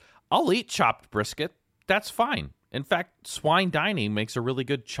 Yes, I'll eat chopped brisket. That's fine. In fact, Swine Dining makes a really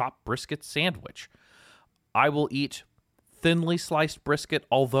good chopped brisket sandwich. I will eat thinly sliced brisket,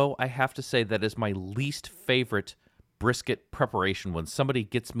 although I have to say that is my least favorite brisket preparation. When somebody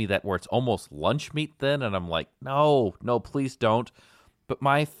gets me that where it's almost lunch meat thin, and I'm like, no, please don't. But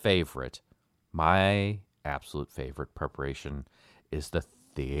my absolute favorite preparation is the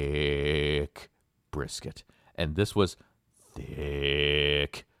thick brisket. And this was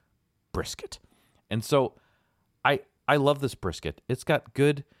thick brisket. And so I love this brisket. It's got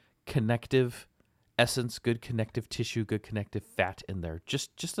good connective essence, good connective tissue, good connective fat in there.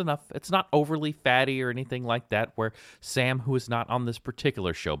 Just enough. It's not overly fatty or anything like that, where Sam, who is not on this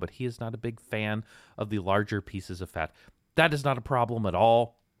particular show, but he is not a big fan of the larger pieces of fat. That is not a problem at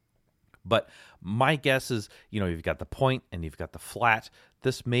all. But my guess is, you've got the point and you've got the flat.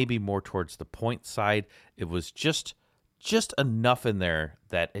 This may be more towards the point side. It was just enough in there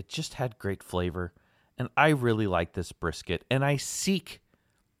that it just had great flavor. And I really like this brisket, and I seek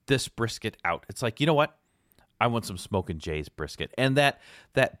this brisket out. It's like, you know what? I want some Smoking Jays brisket. And that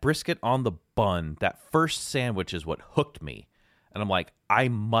brisket on the bun, that first sandwich is what hooked me. And I'm like, I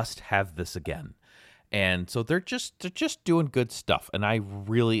must have this again. And so they're just doing good stuff. And I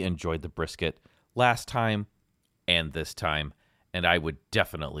really enjoyed the brisket last time and this time. And I would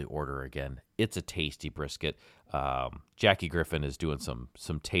definitely order again. It's a tasty brisket. Jackie Griffin is doing some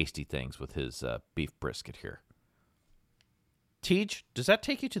tasty things with his beef brisket here. Tej, does that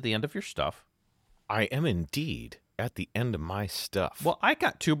take you to the end of your stuff? I am indeed at the end of my stuff. Well, I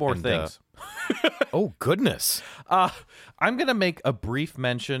got two more And, things. oh, goodness. I'm going to make a brief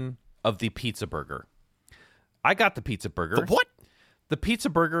mention of the pizza burger. I got the pizza burger. The what? The pizza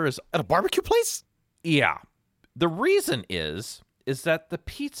burger is, At a barbecue place? yeah. The reason is that the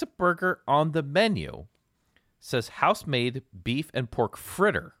pizza burger on the menu says house-made beef and pork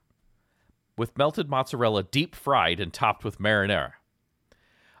fritter with melted mozzarella deep fried and topped with marinara.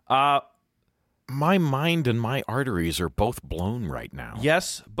 My mind and my arteries are both blown right now.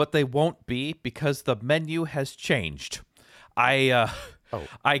 Yes, but they won't be because the menu has changed. I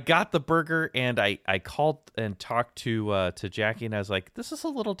got the burger and I called and talked to Jackie, and I was like, this is a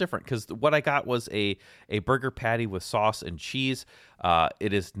little different because what I got was a burger patty with sauce and cheese.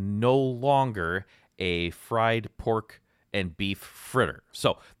 It is no longer a fried pork and beef fritter.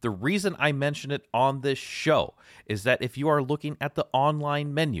 So the reason I mention it on this show is that if you are looking at the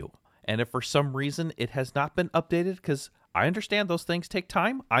online menu, and if for some reason it has not been updated, because I understand those things take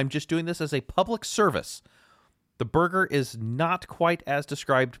time, I'm just doing this as a public service. The burger is not quite as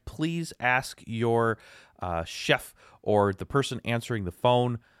described. Please ask your chef or the person answering the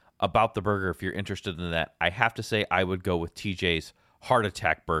phone about the burger if you're interested in that. I have to say I would go with TJ's Heart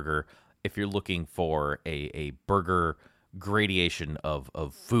Attack Burger if you're looking for a burger gradation of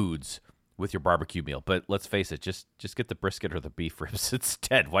foods with your barbecue meal. But let's face it, just get the brisket or the beef ribs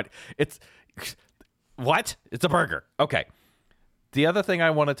instead. What? It's a burger. Okay. The other thing I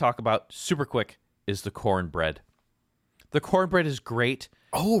want to talk about super quick is the cornbread. The cornbread is great.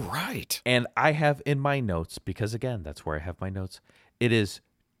 Oh, right. And I have in my notes, because again, that's where I have my notes, it is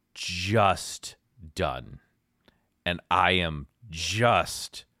just done. And I am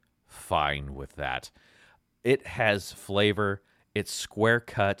just fine with that. It has flavor. It's square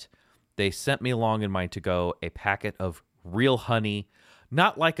cut. They sent me along in my to-go a packet of real honey,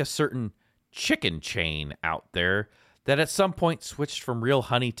 not like a certain chicken chain out there that at some point switched from real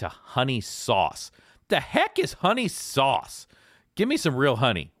honey to honey sauce. The heck is honey sauce? Give me some real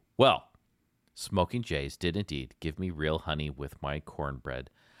honey. Well, Smoking Jays did indeed give me real honey with my cornbread.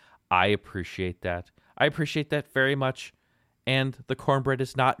 I appreciate that. I appreciate that very much. And the cornbread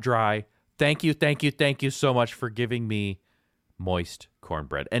is not dry. Thank you so much for giving me moist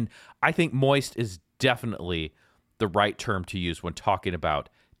cornbread. And I think moist is definitely the right term to use when talking about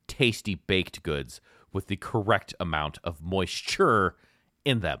tasty baked goods with the correct amount of moisture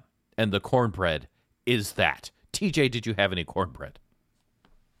in them. And the cornbread is that. TJ, did you have any cornbread?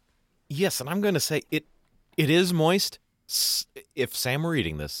 Yes, and I'm going to say it is moist. If Sam were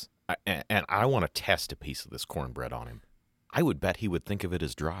eating this, and I want to test a piece of this cornbread on him, I would bet he would think of it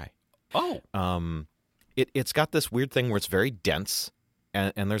as dry. Oh. It's got this weird thing where it's very dense,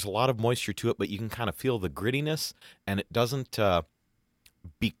 and there's a lot of moisture to it, but you can kind of feel the grittiness, and it doesn't,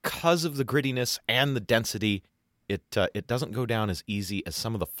 because of the grittiness and the density, it doesn't go down as easy as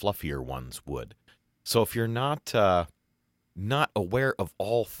some of the fluffier ones would. So if you're not aware of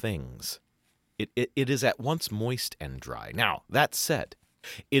all things, it is at once moist and dry. Now, that said,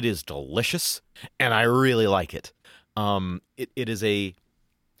 it is delicious, and I really like it. It is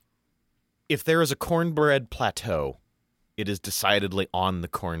if there is a cornbread plateau, it is decidedly on the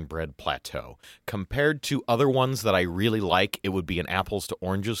cornbread plateau. Compared to other ones that I really like, it would be an apples to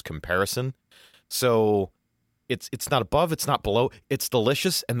oranges comparison. So it's not above, it's not below. It's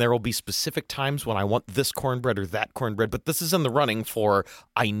delicious, and there will be specific times when I want this cornbread or that cornbread, but this is in the running for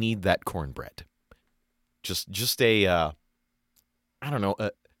I need that cornbread. Just I don't know,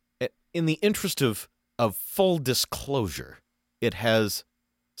 in the interest of full disclosure, it has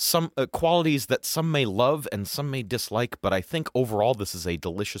some qualities that some may love and some may dislike, but I think overall this is a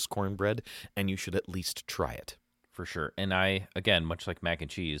delicious cornbread, and you should at least try it. For sure. And I, again, much like mac and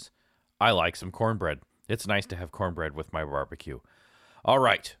cheese, I like some cornbread. It's nice to have cornbread with my barbecue. All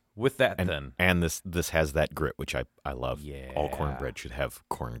right. With that, then. And this has that grit, which I love. Yeah. All cornbread should have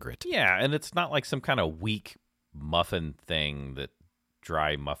corn grit. Yeah, and it's not like some kind of weak muffin thing, that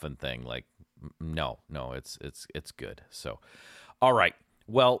dry muffin thing. Like, no, it's good. So, all right.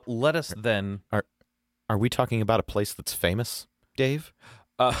 Well, let us then. Are we talking about a place that's famous, Dave?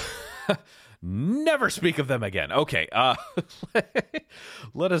 Never speak of them again. Okay.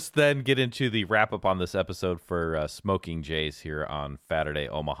 Let us then get into the wrap up on this episode for Smoking Jays here on Saturday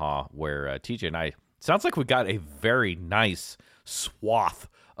Omaha, where TJ and I, sounds like we got a very nice swath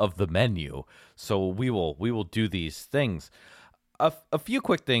of the menu. So we will do these things. A few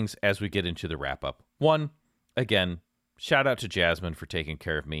quick things as we get into the wrap up. One, again, shout out to Jasmine for taking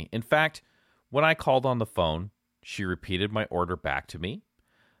care of me. In fact, when I called on the phone, she repeated my order back to me.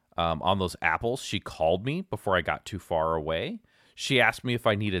 On those apples, she called me before I got too far away. She asked me if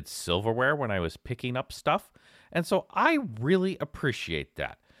I needed silverware when I was picking up stuff, and so I really appreciate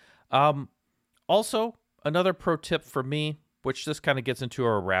that. Also, another pro tip for me, which this kind of gets into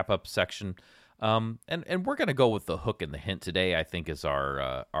our wrap-up section, and we're going to go with the hook and the hint today, I think is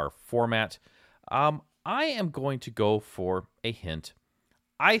our format. I am going to go for a hint.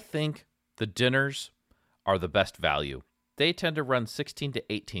 I think the dinners are the best value. They tend to run 16 to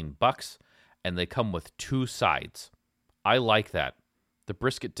 18 bucks, and they come with 2 sides. I like that. The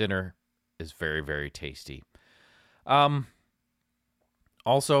brisket dinner is very, very tasty.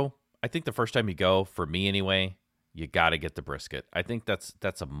 Also, I think the first time you go, for me anyway, you got to get the brisket. I think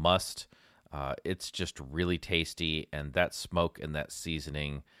that's a must. It's just really tasty, and that smoke and that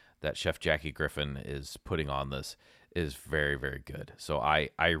seasoning that Chef Jackie Griffin is putting on this is very, very good. So I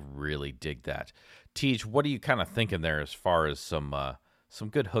really dig that. Tej, what are you kind of thinking there as far as some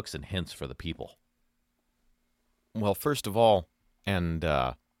good hooks and hints for the people? Well, first of all, and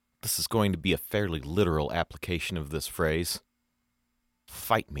this is going to be a fairly literal application of this phrase.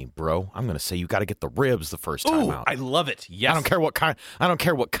 Fight me, bro. I'm going to say you got to get the ribs the first time out. I love it. Yes. I don't care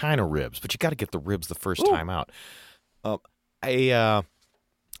what kind of ribs, but you got to get the ribs the first time out.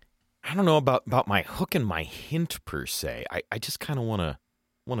 I don't know about my hook and my hint per se. I just kind of want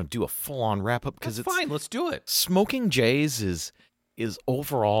to do a full on wrap up because it's fine. Let's do it. Smoking Jay's is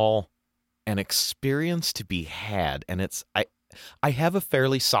overall an experience to be had, and I have a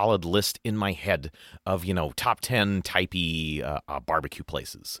fairly solid list in my head of top 10 typey barbecue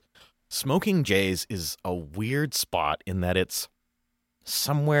places. Smoking Jay's is a weird spot in that it's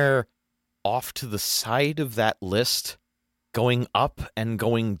somewhere off to the side of that list, going up and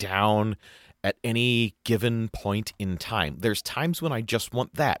going down at any given point in time. There's times when I just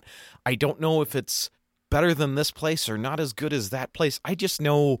want that. I don't know if it's better than this place or not as good as that place. I just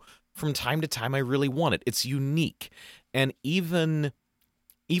know from time to time I really want it. It's unique. And even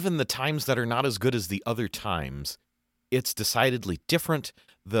the times that are not as good as the other times, it's decidedly different.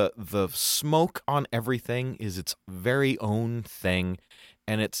 The smoke on everything is its very own thing,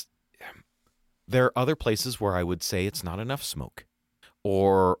 and there are other places where I would say it's not enough smoke,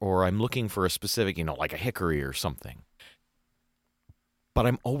 or I'm looking for a specific, like a hickory or something. But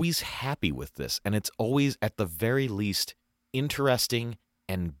I'm always happy with this, and it's always at the very least interesting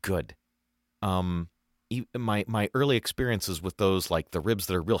and good. My early experiences with those, like the ribs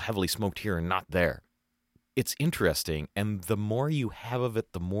that are real heavily smoked here and not there, it's interesting, and the more you have of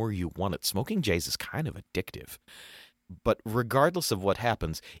it, the more you want it. Smoking Jay's is kind of addictive. But regardless of what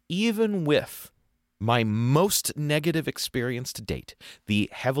happens, even with my most negative experience to date, the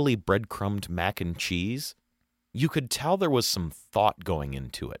heavily breadcrumbed mac and cheese, you could tell there was some thought going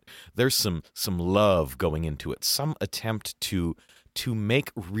into it. There's some love going into it, some attempt to make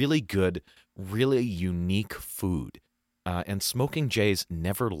really good, really unique food. And Smoking Jay's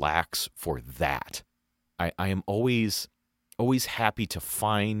never lacks for that. I am always happy to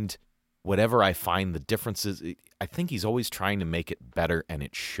find whatever I find the differences. I think he's always trying to make it better, and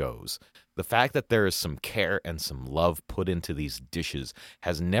it shows. The fact that there is some care and some love put into these dishes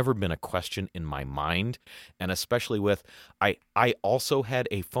has never been a question in my mind, and especially with, I also had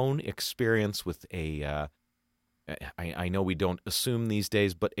a phone experience with I know we don't assume these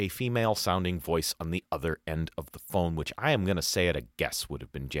days, but a female-sounding voice on the other end of the phone, which I am going to say at a guess would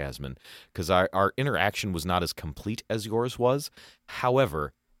have been Jasmine, because our interaction was not as complete as yours was.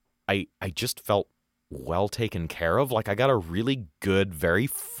 However, I just felt well taken care of. Like, I got a really good, very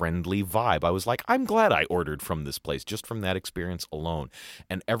friendly vibe. I was like, I'm glad I ordered from this place just from that experience alone.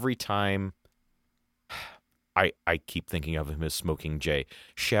 And every time, I keep thinking of him as Smoking Jay.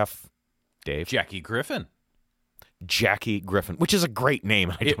 Chef Dave. Jackie Griffin, which is a great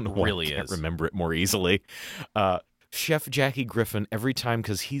name. I don't know why really I can't is. remember it more easily. Chef Jackie Griffin, every time,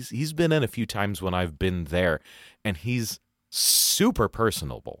 because he's been in a few times when I've been there, and he's super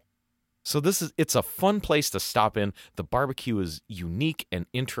personable. So it's a fun place to stop in. The barbecue is unique and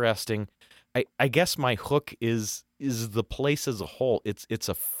interesting. I guess my hook is the place as a whole. It's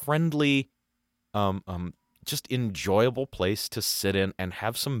a friendly, just enjoyable place to sit in and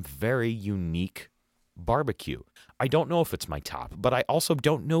have some very unique barbecue. I don't know if it's my top, but I also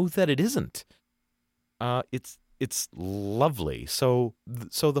don't know that it isn't. It's lovely. So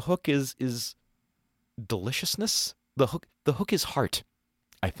the hook is deliciousness. The hook is heart,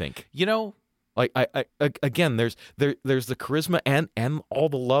 I think. Like I again, there's the charisma and all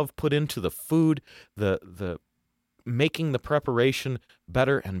the love put into the food, the making the preparation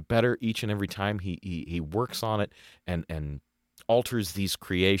better and better each and every time he works on it and alters these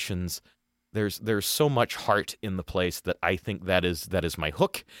creations. There's so much heart in the place that I think that is my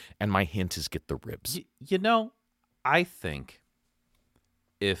hook, and my hint is get the ribs. I think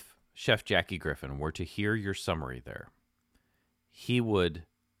if Chef Jackie Griffin were to hear your summary there, he would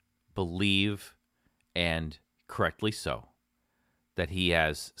believe, and correctly so, that he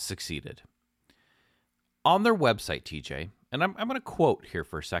has succeeded. On their website, TJ, and I'm going to quote here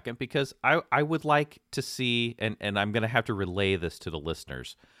for a second because I would like to see, and I'm going to have to relay this to the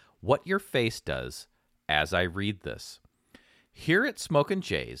listeners, what your face does as I read this. Here at Smoking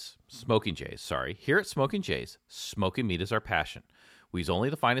Jays, smoking meat is our passion. We use only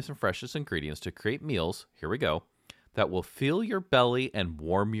the finest and freshest ingredients to create meals, here we go, that will fill your belly and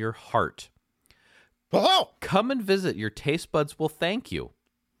warm your heart. Oh! Come and visit. Your taste buds will thank you.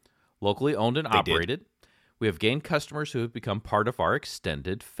 Locally owned and operated, we have gained customers who have become part of our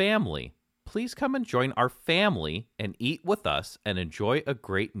extended family. Please come and join our family and eat with us and enjoy a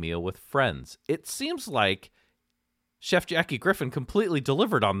great meal with friends. It seems like Chef Jackie Griffin completely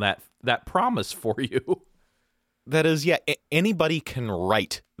delivered on that promise for you. That is, yeah, anybody can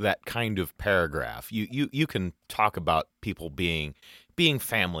write that kind of paragraph. You can talk about people being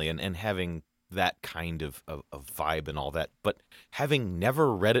family and having that kind of vibe and all that, but having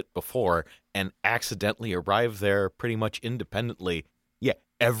never read it before and accidentally arrived there pretty much independently, yeah,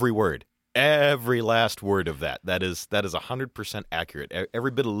 every word, every last word of that is 100% accurate.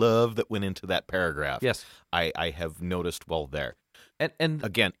 Every bit of love that went into that paragraph, yes, I have noticed well there. And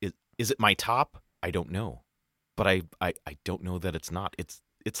again, is it my top? I don't know. But I don't know that it's not.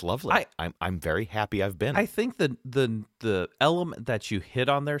 It's lovely. I'm very happy I've been. I think the element that you hit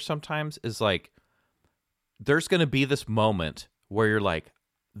on there sometimes is like there's going to be this moment where you're like,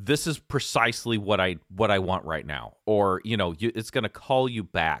 this is precisely what I want right now, or it's going to call you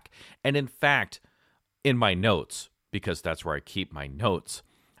back. And in fact, in my notes, because that's where I keep my notes,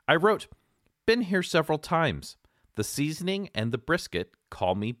 I wrote, "Been here several times. The seasoning and the brisket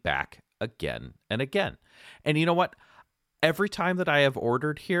call me back again and again." And you know what? Every time that I have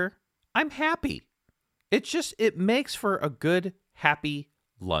ordered here, I'm happy. It makes for a good, happy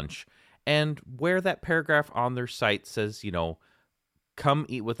lunch. And where that paragraph on their site says, come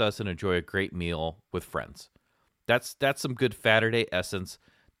eat with us and enjoy a great meal with friends. That's some good Saturday essence.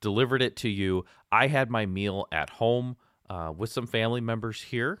 Delivered it to you. I had my meal at home with some family members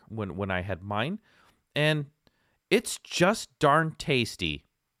here when I had mine. And it's just darn tasty.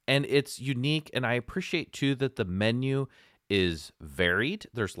 And it's unique, and I appreciate, too, that the menu is varied.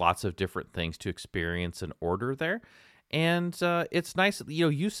 There's lots of different things to experience and order there. And it's nice.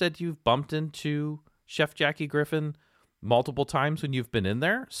 You said you've bumped into Chef Jackie Griffin multiple times when you've been in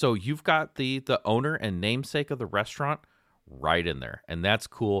there. So you've got the owner and namesake of the restaurant right in there. And that's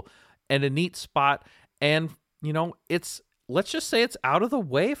cool. And a neat spot. And, let's just say it's out of the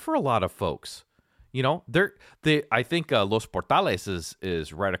way for a lot of folks. I think Los Portales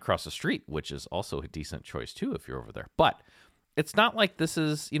is right across the street, which is also a decent choice too if you're over there. But it's not like this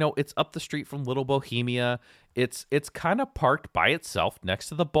is, it's up the street from Little Bohemia. It's kind of parked by itself next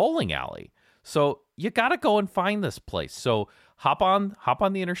to the bowling alley. So you got to go and find this place. So hop on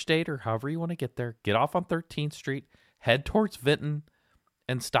the interstate or however you want to get there. Get off on 13th Street, head towards Vinton,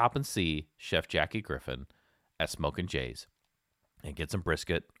 and stop and see Chef Jackie Griffin at Smoking Jays. And get some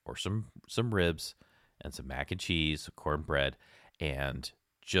brisket or some ribs and some mac and cheese, cornbread, and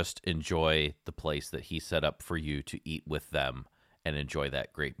just enjoy the place that he set up for you to eat with them and enjoy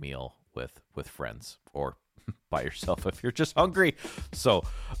that great meal with friends or by yourself if you're just hungry. So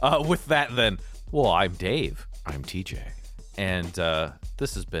with that then, well, I'm Dave. I'm TJ. And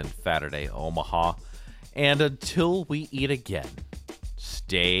this has been Saturday Omaha. And until we eat again,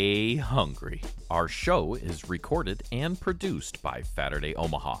 stay hungry. Our show is recorded and produced by Saturday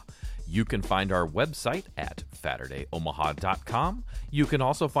Omaha. You can find our website at SaturdayOmaha.com. You can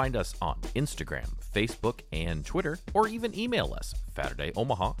also find us on Instagram, Facebook, and Twitter, or even email us,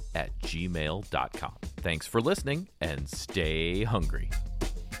 SaturdayOmaha@gmail.com. Thanks for listening, and stay hungry.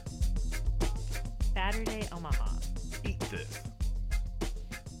 Saturday Omaha. Eat this.